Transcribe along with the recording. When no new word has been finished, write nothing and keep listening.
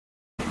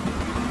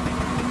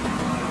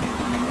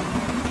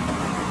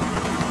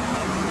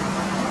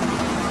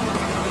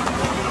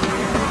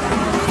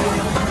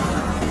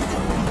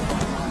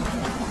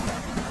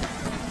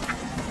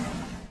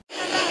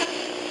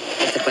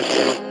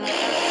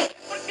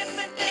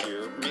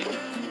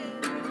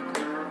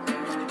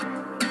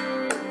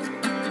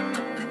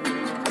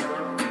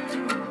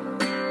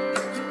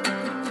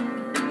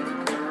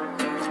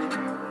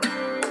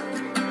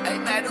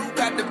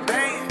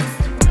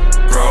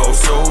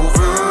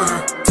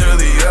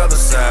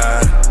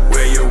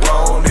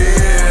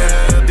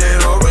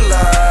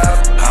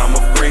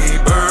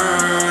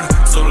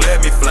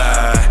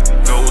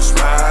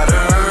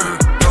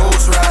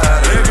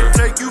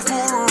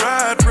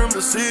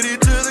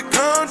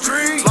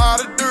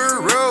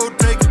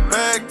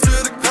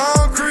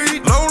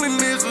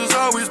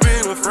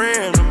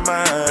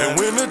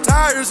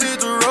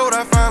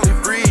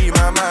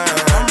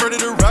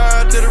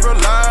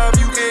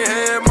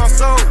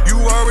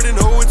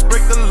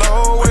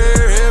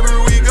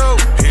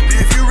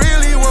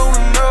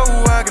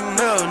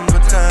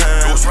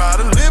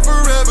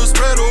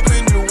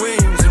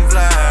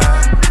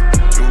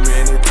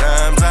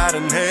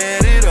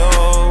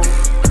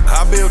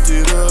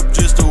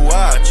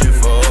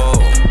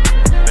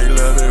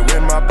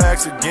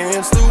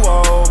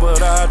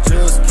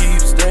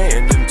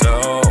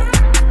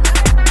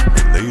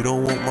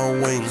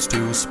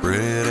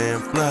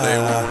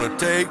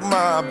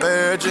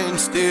badge and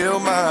steal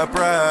my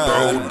pride.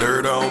 Throw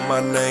dirt on my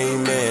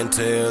name and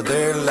tell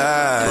their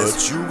lies,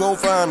 but you gon'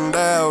 find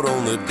out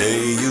on the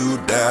day you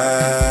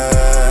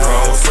die.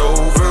 Cross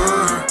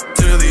over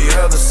to the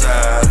other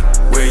side,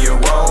 where you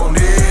want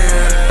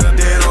it,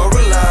 dead or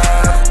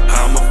alive.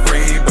 I'm a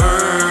free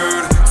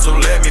bird, so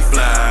let me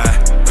fly.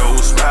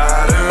 Ghost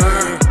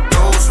rider,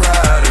 ghost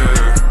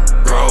rider.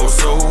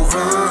 Cross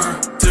over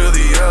to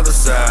the other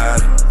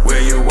side,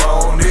 where you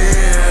want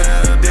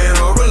it, dead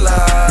or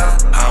alive.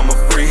 I'm a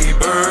free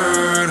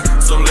bird,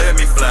 so let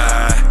me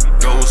fly.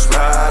 Ghost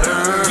rider,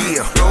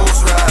 yeah,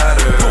 ghost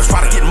rider. Ghost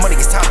rider getting money,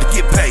 it's time to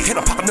get paid. And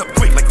I'm popping up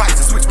quick like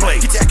fights and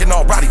switchblades. Get you acting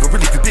all rowdy, but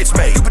really you bitch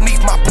made. You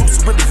beneath my boots,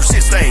 so really you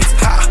shit stains.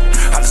 Ha!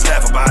 I just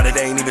laugh about it,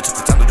 ain't even took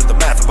the time to do the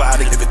math about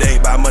it. If it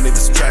ain't about money,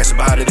 there's some trash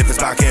about it. If it's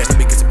about cash, let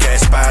me get some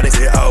cash about it.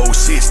 Say, oh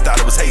shit, thought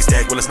it was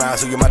haystack. Well, it's not,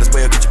 so you might as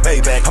well get your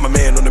payback. I'm a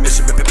man on a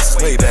mission, but it's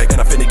way back. And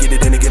I'm finna get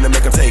it in again to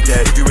make them take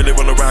that. If you really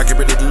wanna rock, get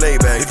ready to lay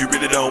back. If you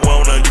really don't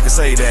want none, you can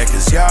say that.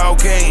 Cause y'all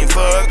can't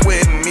fuck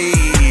with me.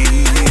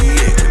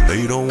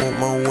 They don't want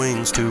my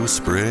wings to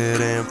spread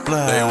and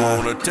fly. They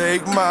wanna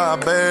take my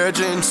badge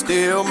and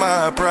steal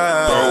my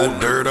pride. Throw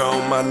dirt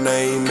on my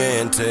name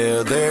and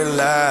tell their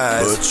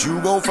lies, but you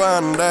gon'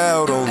 find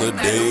out on the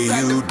day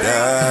you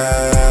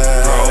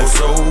die.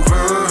 Cross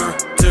over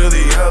to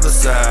the other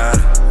side,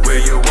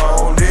 where you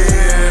want